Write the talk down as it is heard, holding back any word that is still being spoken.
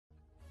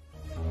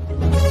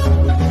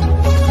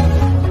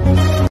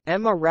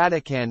Emma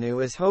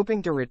Raducanu is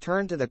hoping to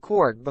return to the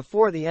court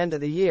before the end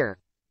of the year.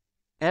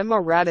 Emma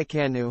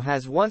Raducanu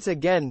has once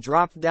again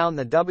dropped down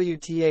the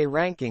WTA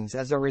rankings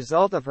as a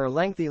result of her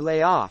lengthy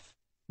layoff,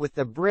 with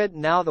the Brit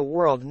now the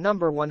world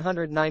number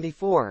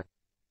 194.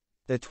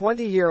 The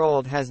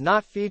 20-year-old has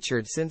not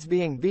featured since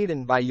being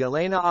beaten by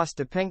Jelena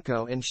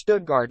Ostapenko in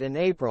Stuttgart in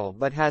April,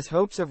 but has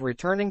hopes of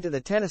returning to the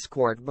tennis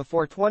court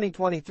before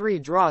 2023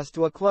 draws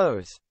to a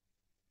close.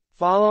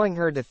 Following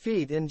her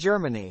defeat in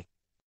Germany,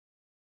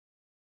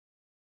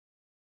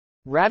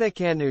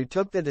 Raducanu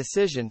took the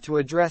decision to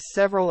address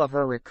several of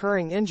her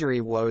recurring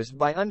injury woes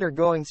by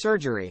undergoing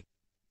surgery.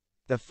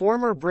 The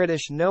former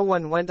British no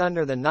one went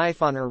under the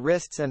knife on her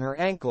wrists and her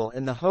ankle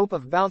in the hope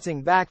of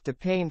bouncing back to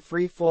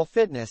pain-free full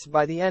fitness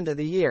by the end of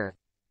the year.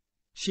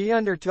 She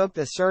undertook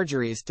the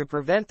surgeries to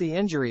prevent the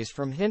injuries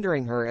from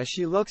hindering her as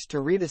she looks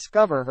to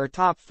rediscover her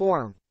top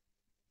form.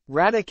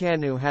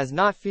 Raducanu has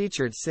not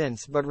featured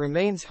since but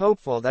remains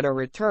hopeful that a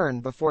return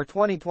before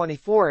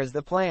 2024 is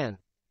the plan.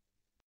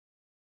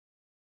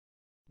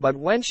 But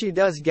when she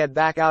does get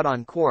back out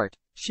on court,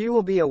 she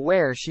will be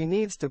aware she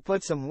needs to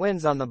put some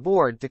wins on the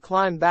board to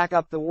climb back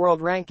up the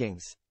world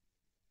rankings.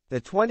 The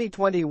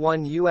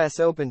 2021 US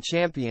Open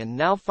champion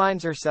now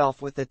finds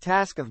herself with the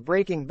task of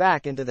breaking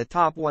back into the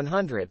top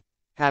 100,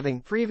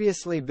 having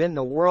previously been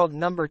the world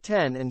number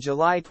 10 in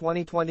July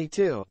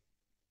 2022.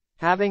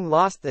 Having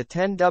lost the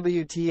 10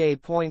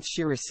 WTA points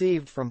she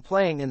received from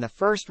playing in the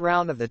first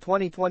round of the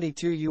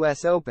 2022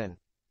 US Open,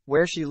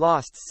 where she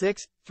lost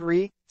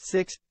 6-3,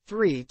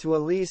 6-3 to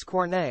Elise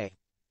Cornet.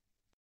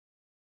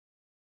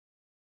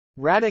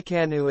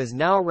 Raducanu is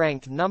now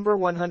ranked number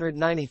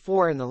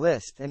 194 in the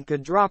list and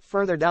could drop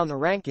further down the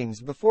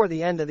rankings before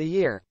the end of the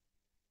year.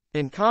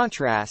 In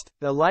contrast,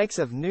 the likes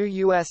of new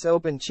US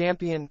Open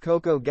champion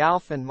Coco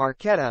Gauff and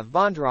Marketa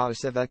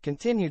Vondrahusova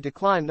continue to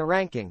climb the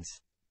rankings.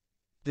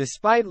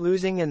 Despite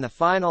losing in the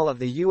final of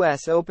the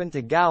US Open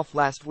to Gauff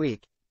last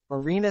week,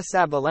 Aryna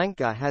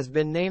Sabalenka has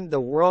been named the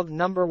world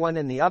number 1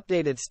 in the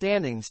updated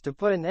standings to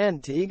put an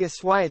end to Iga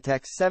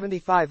Swiatek's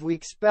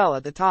 75-week spell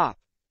at the top.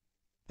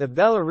 The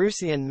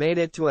Belarusian made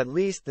it to at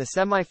least the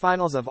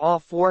semifinals of all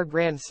 4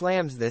 Grand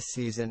Slams this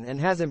season and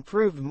has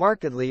improved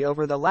markedly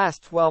over the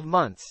last 12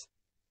 months.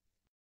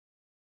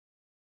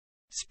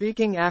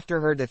 Speaking after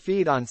her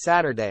defeat on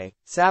Saturday,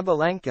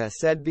 Sabalenka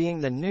said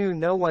being the new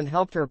no one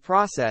helped her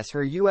process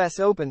her US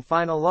Open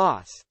final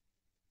loss.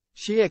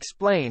 She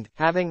explained,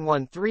 having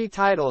won 3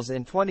 titles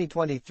in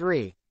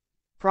 2023.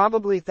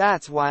 Probably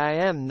that's why I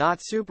am not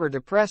super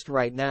depressed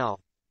right now.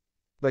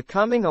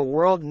 Becoming a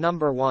world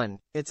number 1,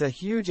 it's a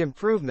huge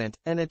improvement,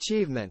 an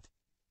achievement.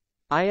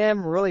 I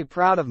am really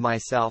proud of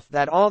myself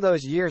that all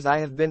those years I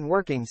have been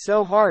working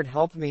so hard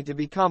helped me to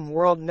become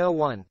world no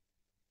 1.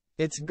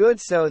 It's good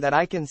so that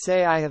I can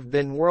say I have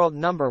been world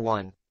number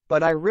 1,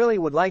 but I really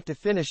would like to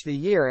finish the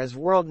year as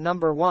world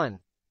number 1.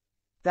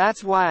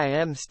 That's why I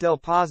am still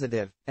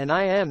positive, and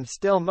I am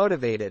still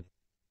motivated.